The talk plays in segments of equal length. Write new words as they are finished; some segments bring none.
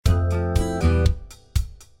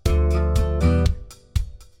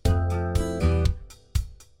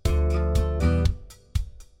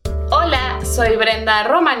soy Brenda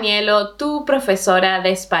Romaniello, tu profesora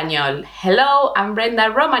de español. Hello, I'm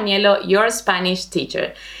Brenda Romaniello, your Spanish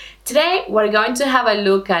teacher. Today, we're going to have a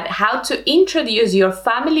look at how to introduce your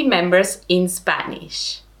family members in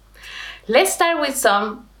Spanish. Let's start with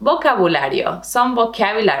some vocabulario, some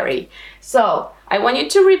vocabulary. So, I want you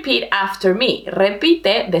to repeat after me.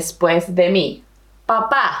 Repite después de mí.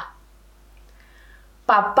 Papá.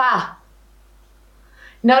 Papá.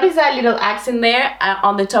 Notice that little accent there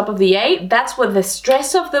on the top of the A. That's where the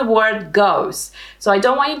stress of the word goes. So I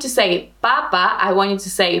don't want you to say papa, I want you to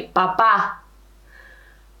say papá.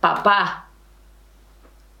 Papá.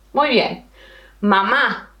 Muy bien.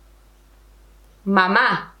 Mamá.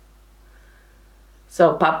 Mamá.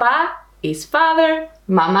 So papá is father,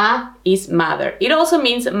 mamá is mother. It also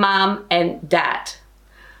means mom and dad.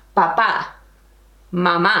 Papá.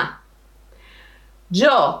 Mamá.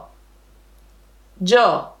 Yo.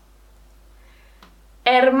 Yo.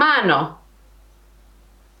 Hermano.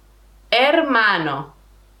 Hermano.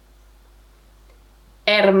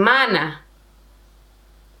 Hermana.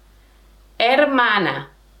 Hermana.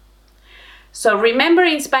 So remember,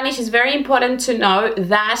 in Spanish it's very important to know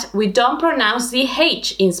that we don't pronounce the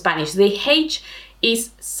H in Spanish. The H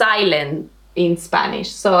is silent in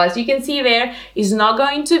Spanish. So as you can see there, it's not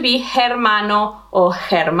going to be hermano or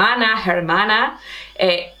hermana, hermana.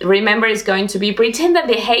 Remember, it's going to be, pretend that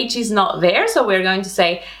the H is not there. So we're going to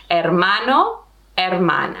say hermano,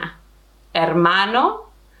 hermana. Hermano,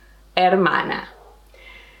 hermana.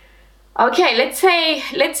 Okay, let's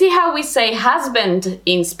see how we say husband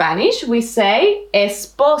in Spanish. We say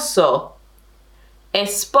esposo.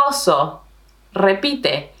 Esposo.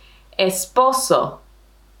 Repite. Esposo.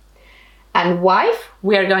 And wife,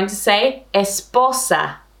 we are going to say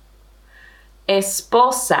esposa.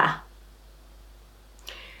 Esposa.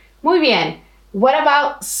 Muy bien. What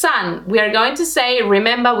about son? We are going to say,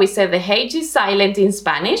 remember we said the H is silent in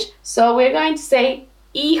Spanish, so we're going to say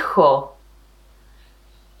hijo.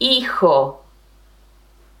 Hijo.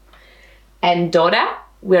 And daughter,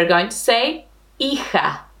 we're going to say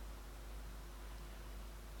hija.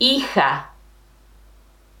 Hija.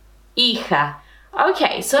 Hija.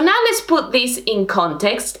 Okay, so now let's put this in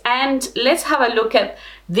context and let's have a look at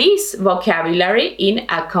this vocabulary in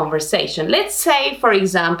a conversation. Let's say, for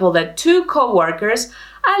example, that two co-workers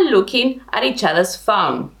are looking at each other's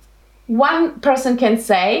phone. One person can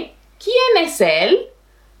say, ¿Quién es él?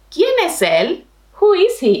 ¿Quién es él? Who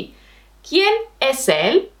is he? ¿Quién es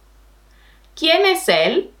él? ¿Quién es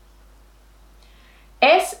él?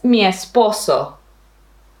 Es mi esposo.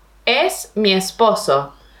 Es mi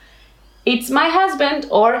esposo. It's my husband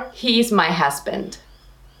or he is my husband.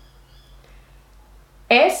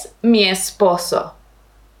 Es mi esposo.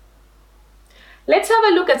 Let's have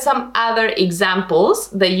a look at some other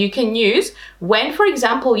examples that you can use when, for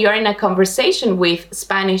example, you're in a conversation with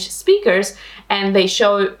Spanish speakers and they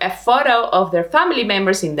show a photo of their family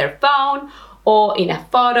members in their phone or in a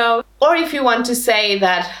photo. Or if you want to say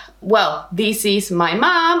that, well, this is my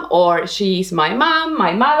mom or she is my mom,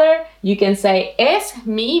 my mother, you can say es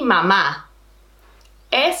mi mamá.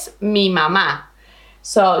 Es mi mamá.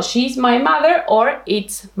 So she's my mother or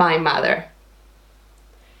it's my mother.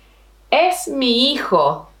 Es mi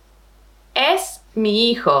hijo. Es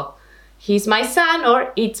mi hijo. He's my son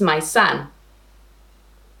or it's my son.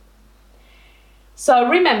 So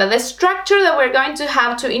remember, the structure that we're going to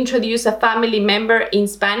have to introduce a family member in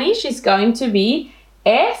Spanish is going to be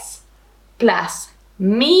es plus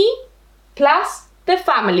mi plus the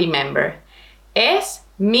family member. Es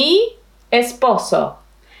mi esposo.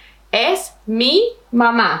 Es mi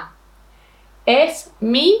mamá. Es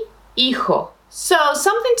mi hijo. So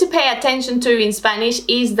something to pay attention to in Spanish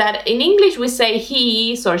is that in English we say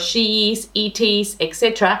he is or she is, it is,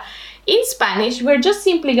 etc. In Spanish we're just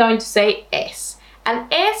simply going to say es.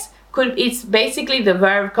 And es it's basically the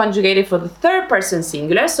verb conjugated for the third person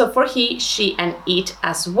singular, so for he, she, and it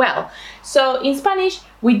as well. So in Spanish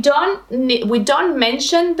we don't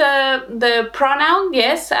mention the pronoun,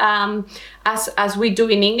 yes, as we do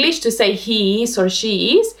in English to say he is or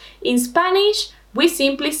she is. In Spanish we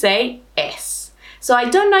simply say es. So I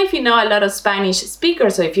don't know if you know a lot of Spanish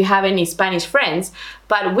speakers or if you have any Spanish friends,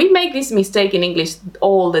 but we make this mistake in English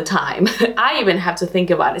all the time. I even have to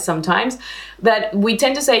think about it sometimes, that we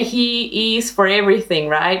tend to say he is for everything,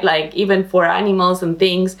 right? Like even for animals and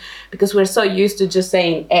things, because we're so used to just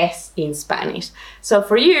saying es in Spanish. So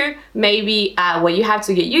for you, maybe what you have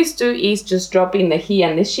to get used to is just dropping the he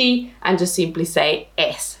and the she and just simply say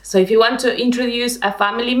es. So if you want to introduce a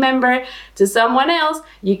family member to someone else,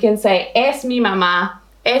 you can say es mi mamá,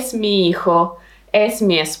 es mi hijo, es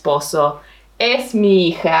mi esposo, es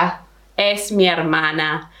mi hija, es mi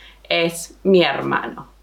hermana, es mi hermano.